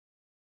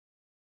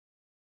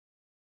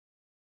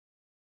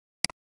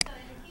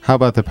How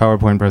about the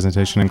PowerPoint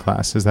presentation in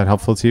class? Is that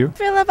helpful to you? How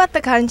do you feel about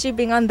the kanji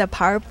being on the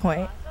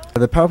PowerPoint?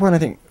 The PowerPoint, I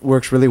think,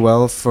 works really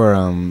well for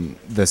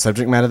the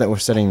subject matter that we're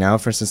studying now.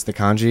 For instance, the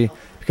kanji,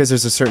 because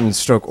there's a certain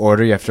stroke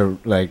order. You have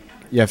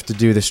to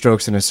do the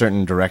strokes in a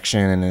certain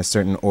direction and in a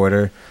certain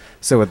order.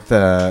 So with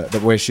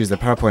the way she uses the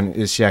PowerPoint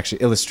is she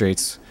actually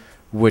illustrates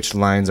which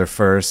lines are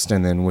first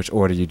and then which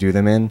order you do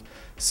them in.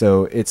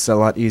 So it's a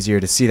lot easier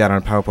to see that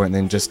on PowerPoint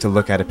than just to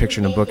look at a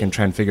picture in a book and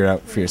try and figure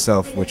out for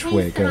yourself which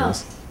way it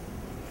goes.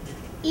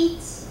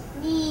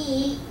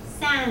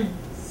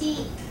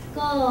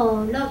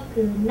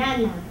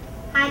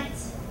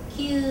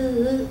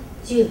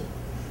 1、2、3、4、5、6、7、8、9、10.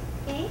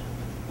 Okay?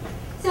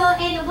 So,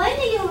 and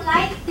when you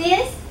like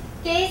this,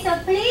 okay, so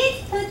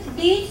please put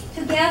these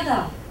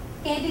together.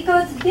 Okay,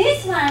 because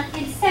this one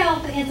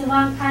itself is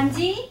one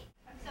kanji.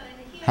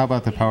 How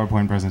about the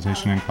PowerPoint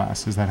presentation in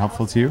class? Is that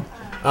helpful to you?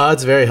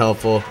 It's very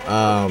helpful.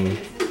 I'm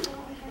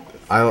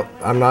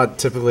not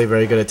typically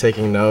very good at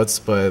taking notes,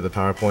 but the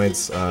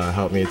PowerPoints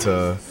help me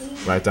to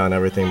write down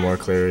everything more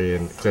clearly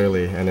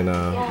and in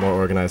a more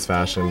organized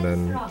fashion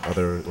than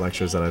other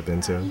lectures that I've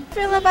been to. How do you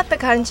feel about the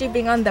kanji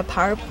being on the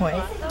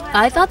PowerPoint?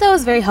 I thought that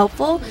was very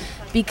helpful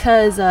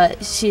because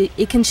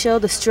it can show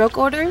the stroke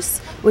orders,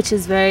 which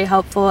is very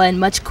helpful and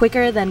much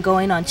quicker than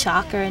going on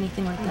chalk or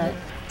anything like that.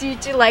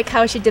 Did you like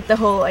how she did the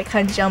whole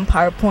kanji on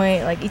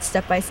PowerPoint, like each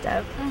step by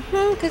step?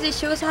 Because it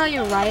shows how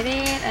you write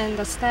it and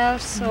the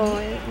steps, so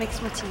it makes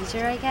it much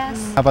easier, I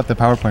guess. How about the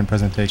PowerPoint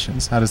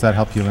presentations? How does that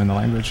help you learn the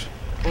language?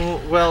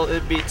 Well,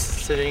 it beats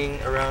sitting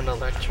around a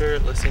lecture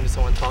listening to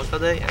someone talk all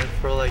day, and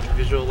for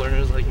visual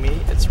learners like me,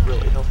 it's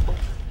really helpful.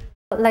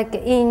 Like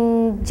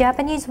in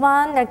Japanese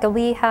one,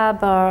 we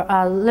have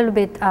a little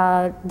bit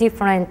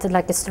different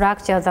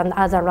structure than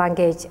other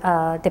language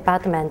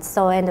departments.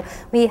 So and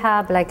we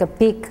have a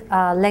big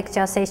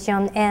lecture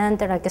session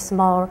and a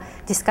small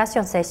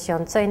discussion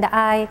session. So and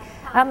I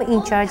am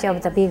in charge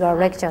of the bigger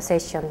lecture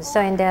session. So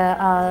in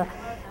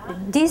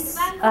this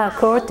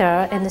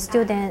quarter, and the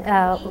student,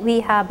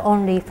 we have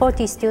only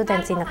 40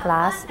 students in a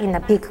class, in a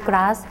big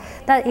class.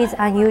 That is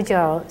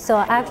unusual. So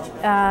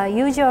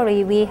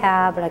usually we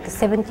have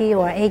 70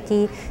 or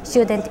 80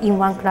 students in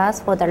one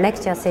class for the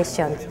lecture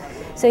sessions.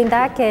 So in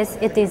that case,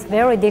 it is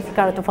very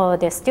difficult for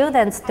the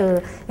students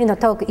to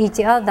talk to each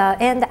other,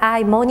 and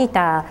I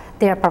monitor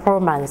their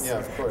performance. Yeah,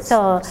 of course.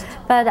 So,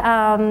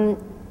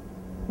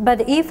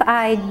 but if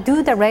I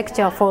do the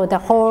lecture for the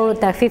whole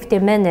 50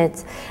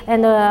 minutes,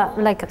 and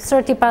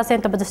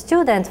 30% of the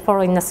students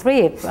falling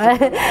asleep, so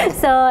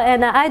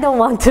and I don't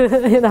want to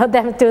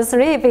them to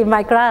sleep in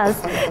my class,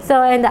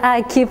 so and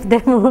I keep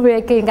them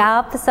waking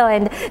up, so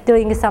and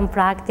doing some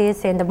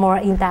practice and more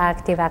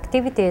interactive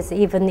activities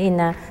even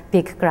in a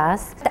big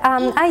class.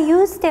 I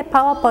use the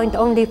PowerPoint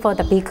only for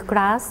the big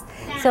class.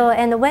 So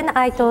and when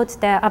I taught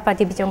the upper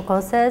division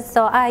courses,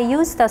 so I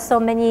used so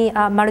many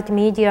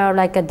multimedia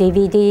like a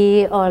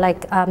DVD or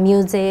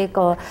music,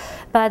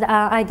 but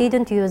I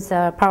didn't use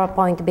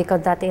PowerPoint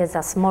because that is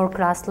a small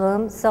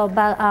classroom. So,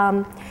 but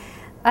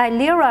I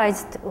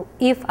realized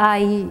if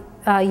I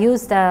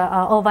use the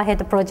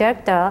overhead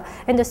projector,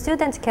 and the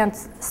students can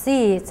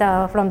see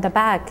from the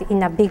back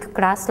in a big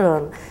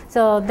classroom.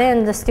 So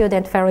then the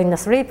student fell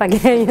asleep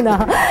again,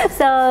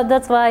 So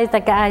that's why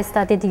I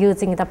started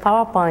using the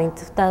PowerPoint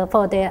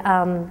for the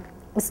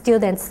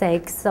students'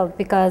 sake. So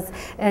because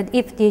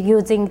if you're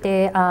using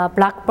the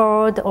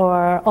blackboard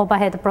or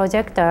overhead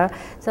projector,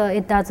 so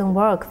it doesn't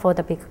work for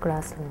the big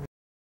classroom.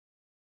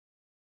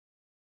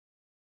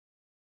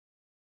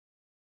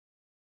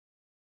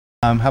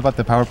 How about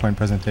the PowerPoint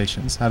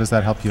presentations? How does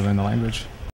that help you learn the language?